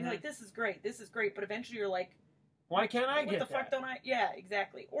everybody. You're like, this is great, but eventually you're like, why can't I get that? What the fuck don't I? Yeah,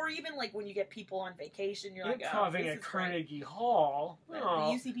 exactly. Or even like when you get people on vacation, you're like, improving at Carnegie Hall. The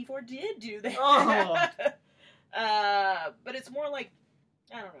UC4 did do that. Oh. But it's more like,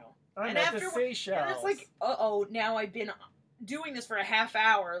 I don't know. I'm at the Seychelles. And it's like, now I've been doing this for a half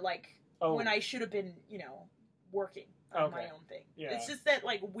hour, like when I should have been, working on my own thing. Yeah. It's just that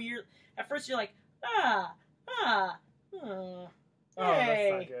like weird. At first you're like, Oh,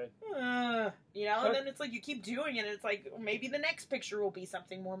 that's not good. And then it's like you keep doing it, and it's like maybe the next picture will be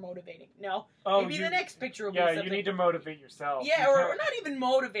something more motivating. No, maybe the next picture will be something. Yeah, you need to motivate yourself. Yeah, or not even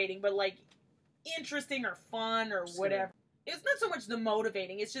motivating, but like interesting or fun or whatever. It's not so much the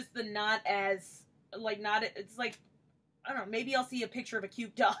motivating; it's just the it's like I don't know. Maybe I'll see a picture of a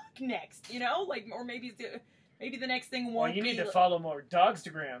cute dog next, or maybe the next thing won't. Well, you need to follow more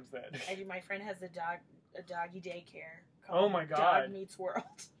dogstagrams then. My friend has a doggy daycare. Oh my God. Dog Meets World.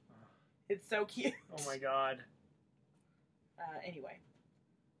 It's so cute. Oh my God. Anyway.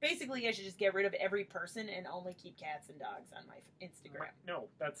 Basically, I should just get rid of every person and only keep cats and dogs on my Instagram. No,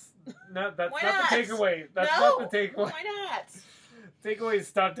 that's not the takeaway. That's not the takeaway. Why not? Takeaway is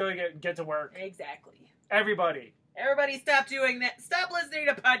stop doing it and get to work. Exactly. Everybody stop doing that. Stop listening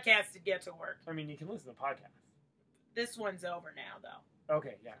to podcasts and get to work. I mean, you can listen to podcasts. This one's over now, though.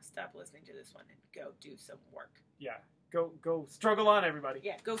 Okay, yeah. Stop listening to this one and go do some work. Yeah. Go struggle on, everybody.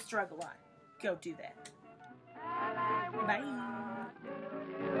 Yeah, go struggle on. Go do that. Bye.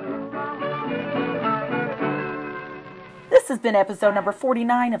 This has been episode number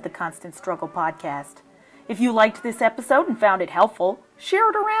 49 of the Constant Struggle Podcast. If you liked this episode and found it helpful, share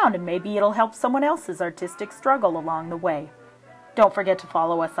it around and maybe it'll help someone else's artistic struggle along the way. Don't forget to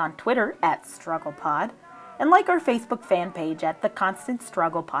follow us on Twitter @StrugglePod and like our Facebook fan page at The Constant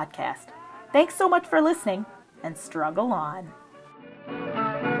Struggle Podcast. Thanks so much for listening, and struggle on.